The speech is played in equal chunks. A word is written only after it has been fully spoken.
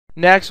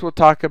Next, we'll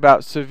talk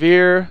about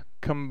severe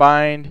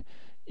combined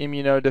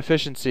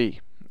immunodeficiency.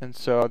 And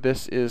so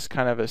this is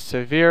kind of a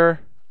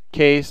severe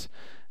case,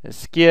 a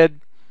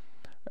SCID.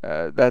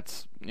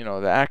 That's the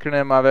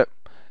acronym of it.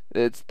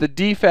 It's the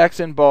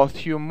defects in both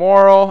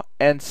humoral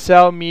and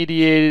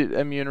cell-mediated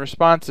immune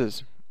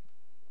responses.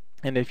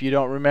 And if you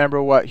don't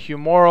remember what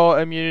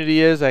humoral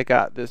immunity is, I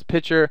got this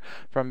picture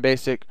from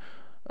Basic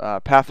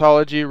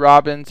Pathology,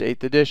 Robbins,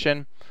 8th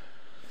edition.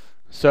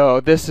 So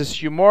this is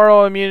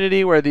humoral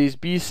immunity, where these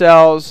B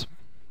cells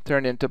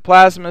turn into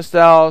plasma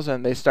cells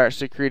and they start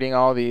secreting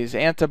all these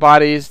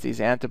antibodies. These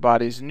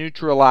antibodies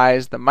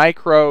neutralize the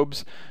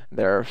microbes.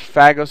 They're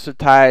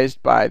phagocytized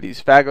by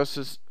these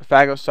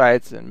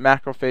phagocytes and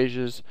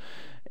macrophages,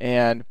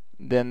 and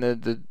then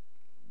the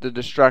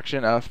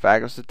destruction of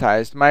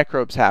phagocytized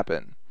microbes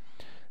happen.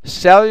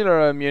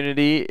 Cellular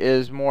immunity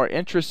is more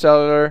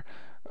intracellular,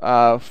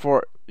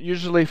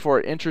 usually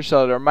for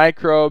intracellular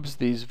microbes.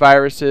 These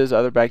viruses,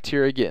 other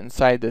bacteria get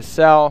inside the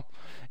cell,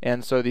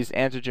 and so these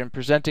antigen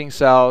presenting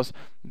cells,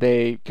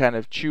 they kind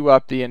of chew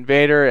up the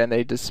invader and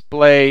they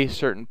display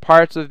certain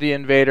parts of the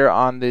invader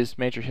on these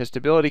major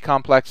histability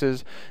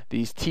complexes.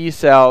 These T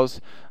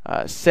cells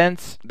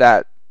sense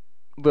that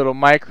little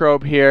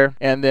microbe here,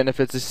 and then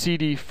if it's a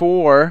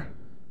CD4,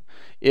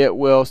 it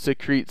will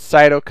secrete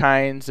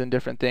cytokines and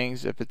different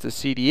things. If it's a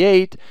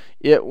CD8,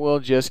 it will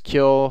just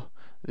kill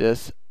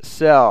this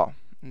cell.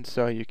 And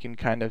so you can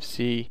kind of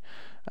see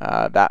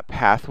that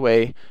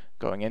pathway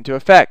going into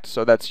effect.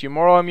 So that's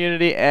humoral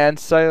immunity and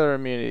cellular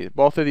immunity.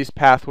 Both of these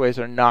pathways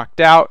are knocked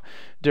out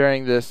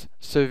during this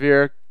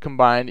severe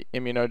combined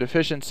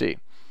immunodeficiency.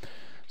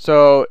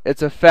 So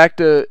its effect,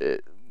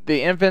 the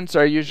infants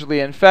are usually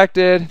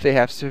infected. They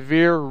have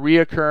severe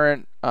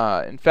recurrent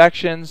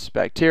infections,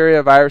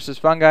 bacteria, viruses,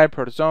 fungi,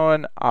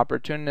 protozoan,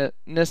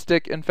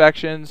 opportunistic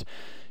infections,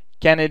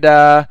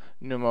 Candida,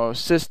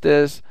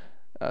 Pneumocystis,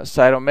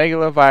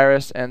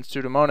 cytomegalovirus, and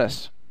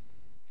Pseudomonas.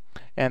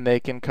 And they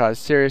can cause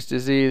serious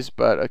disease,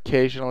 but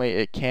occasionally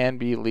it can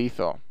be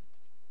lethal.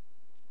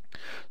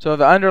 So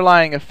the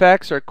underlying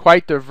effects are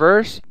quite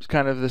diverse. It's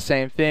kind of the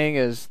same thing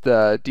as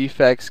the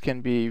defects can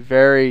be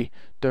very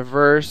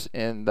diverse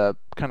in the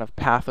kind of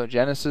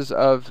pathogenesis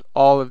of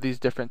all of these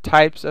different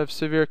types of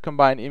severe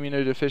combined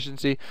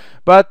immunodeficiency,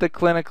 but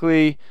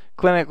clinically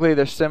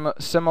they're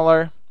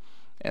similar.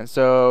 And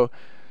so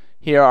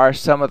here are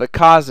some of the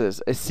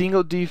causes. A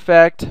single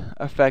defect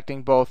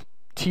affecting both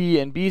T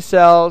and B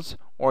cells,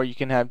 or you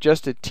can have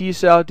just a T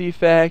cell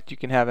defect. You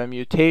can have a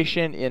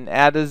mutation in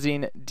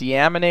adenosine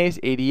deaminase,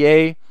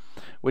 ADA,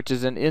 which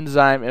is an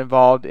enzyme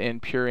involved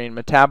in purine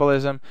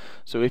metabolism.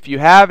 So if you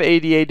have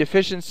ADA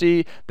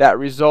deficiency, that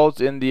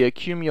results in the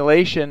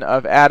accumulation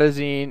of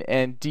adenosine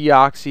and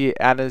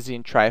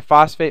deoxyadenosine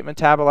triphosphate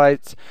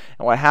metabolites.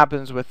 And what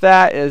happens with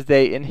that is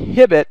they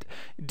inhibit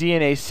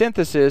DNA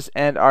synthesis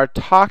and are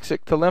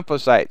toxic to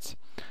lymphocytes.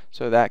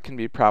 So that can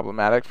be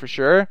problematic for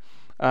sure.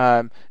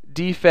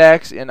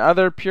 Defects in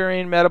other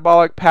purine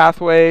metabolic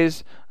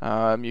pathways.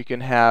 You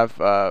can have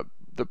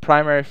the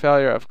primary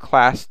failure of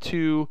class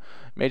 2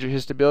 major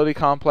histability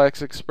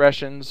complex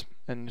expressions,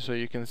 and so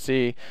you can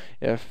see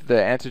if the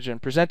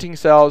antigen presenting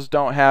cells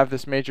don't have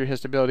this major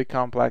histability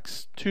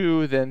complex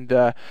 2, then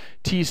the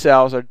T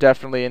cells are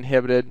definitely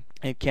inhibited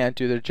and can't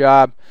do their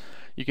job.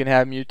 You can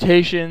have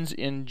mutations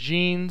in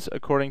genes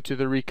according to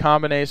the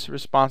recombinase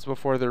responsible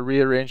for the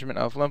rearrangement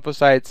of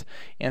lymphocytes,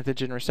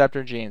 antigen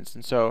receptor genes.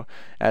 And so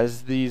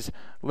as these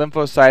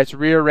lymphocytes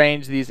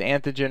rearrange these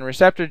antigen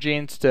receptor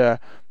genes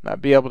to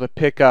be able to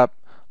pick up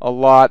a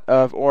lot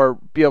of, or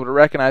be able to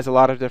recognize a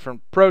lot of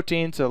different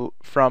proteins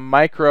from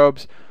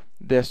microbes,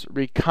 this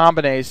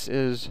recombinase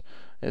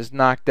is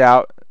knocked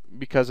out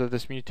because of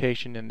this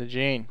mutation in the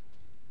gene.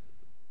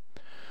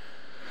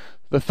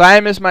 The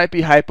thymus might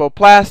be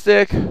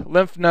hypoplastic.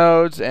 Lymph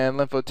nodes and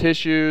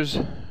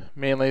lymphotissues,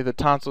 mainly the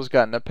tonsils,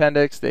 gut, and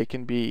appendix, they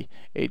can be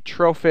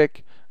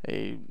atrophic.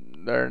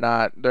 They're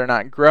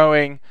not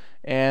growing,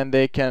 and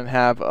they can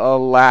have a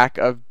lack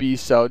of B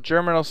cell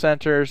germinal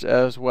centers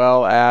as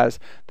well as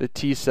the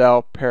T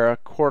cell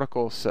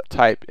paracortical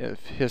type of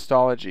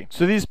histology.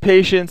 So these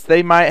patients,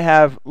 they might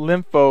have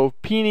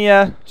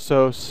lymphopenia,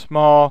 so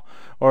small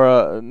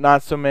or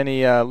not so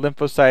many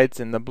lymphocytes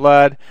in the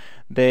blood.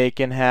 They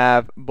can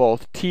have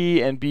both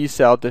T and B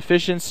cell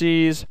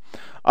deficiencies.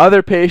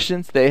 Other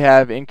patients, they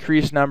have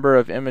increased number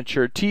of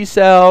immature T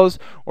cells,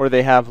 or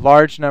they have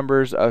large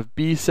numbers of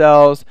B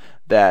cells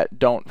that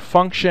don't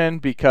function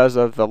because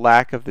of the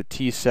lack of the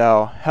T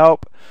cell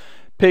help.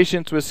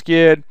 Patients with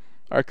SCID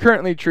are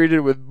currently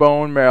treated with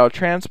bone marrow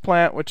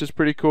transplant, which is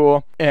pretty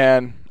cool.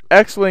 And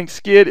X-linked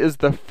SCID is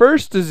the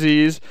first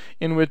disease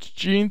in which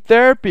gene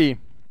therapy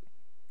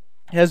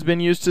has been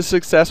used to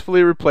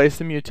successfully replace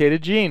the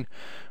mutated gene,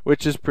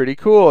 which is pretty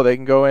cool. They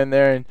can go in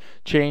there and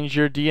change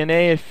your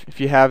DNA if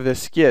you have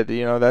this SCID.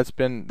 You know, that's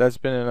been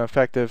an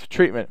effective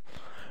treatment.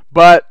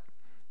 But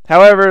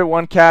however,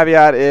 one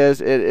caveat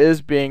is it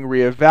is being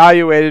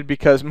reevaluated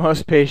because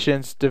most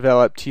patients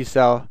develop T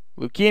cell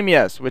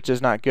leukemias, which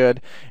is not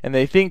good. And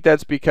they think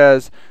that's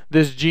because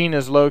this gene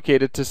is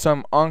located to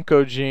some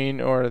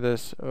oncogene, or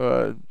this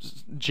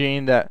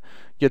gene that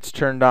gets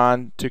turned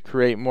on to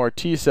create more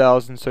T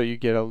cells, and so you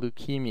get a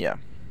leukemia.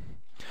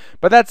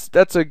 But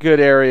that's a good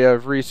area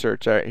of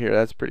research right here.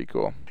 That's pretty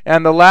cool.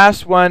 And the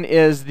last one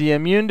is the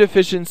immune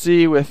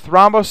deficiency with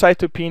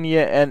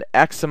thrombocytopenia and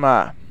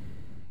eczema.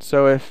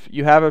 So if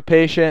you have a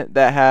patient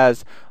that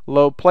has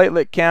low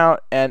platelet count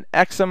and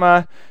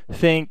eczema,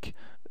 think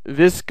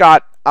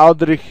Wiskott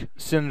Aldrich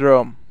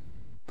syndrome.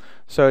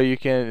 So you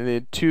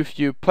can too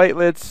few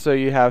platelets, so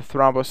you have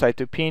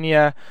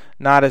thrombocytopenia,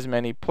 not as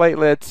many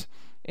platelets,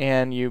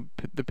 and the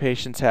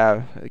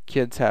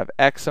kids have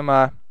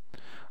eczema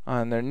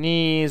on their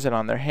knees and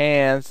on their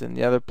hands and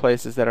the other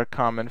places that are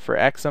common for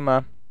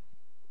eczema.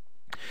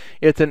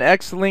 It's an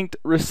X-linked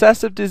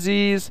recessive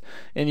disease,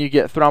 and you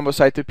get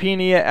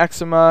thrombocytopenia,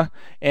 eczema,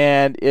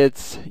 and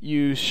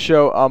you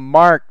show a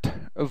marked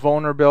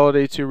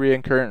vulnerability to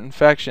recurrent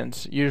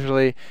infections.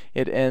 Usually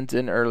it ends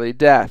in early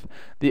death.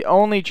 The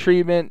only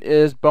treatment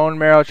is bone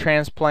marrow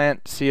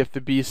transplant to see if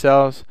the B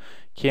cells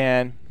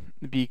can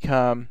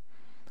become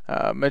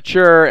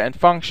mature and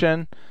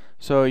function,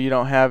 so you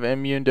don't have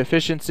immune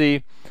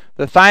deficiency.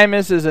 The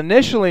thymus is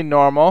initially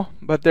normal,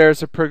 but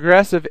there's a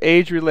progressive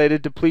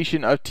age-related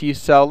depletion of T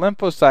cell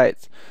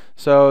lymphocytes.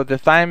 So the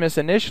thymus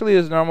initially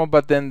is normal,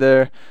 but then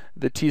the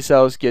T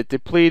cells get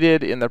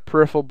depleted in the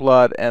peripheral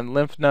blood and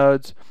lymph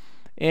nodes,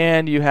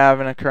 and you have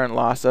an occurrent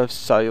loss of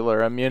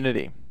cellular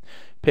immunity.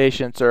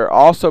 Patients are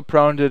also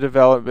prone to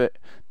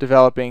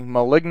developing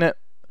malignant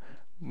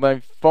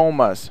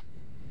lymphomas.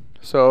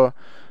 So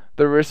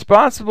the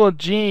responsible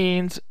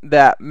genes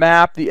that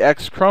map the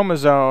X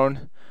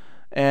chromosome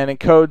and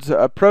encodes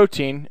a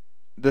protein,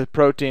 the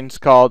protein's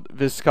called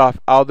Wiskott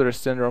Aldrich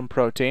syndrome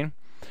protein.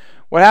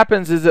 What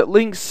happens is it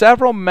links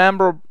several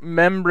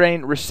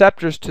membrane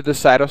receptors to the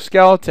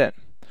cytoskeleton.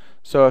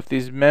 So if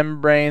these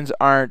membranes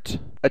aren't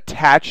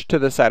attached to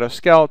the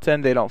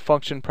cytoskeleton, they don't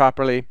function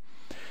properly.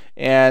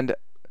 And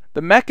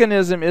the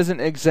mechanism isn't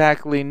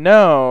exactly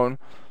known,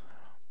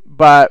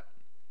 but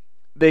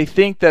they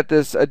think that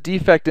a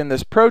defect in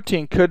this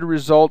protein could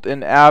result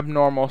in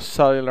abnormal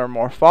cellular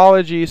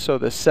morphology, so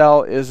the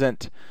cell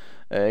isn't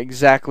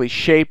exactly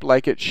shaped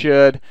like it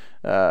should,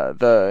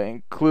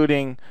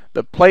 including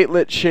the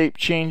platelet shape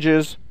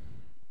changes,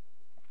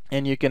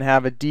 and you can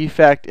have a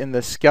defect in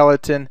the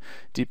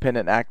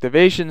skeleton-dependent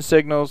activation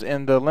signals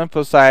in the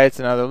lymphocytes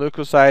and other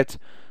leukocytes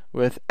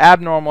with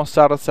abnormal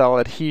cell-to-cell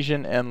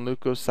adhesion and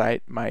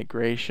leukocyte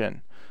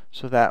migration.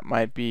 So that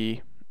might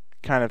be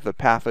kind of the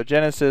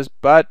pathogenesis,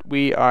 but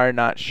we are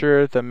not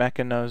sure. The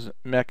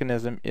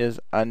mechanism is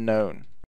unknown.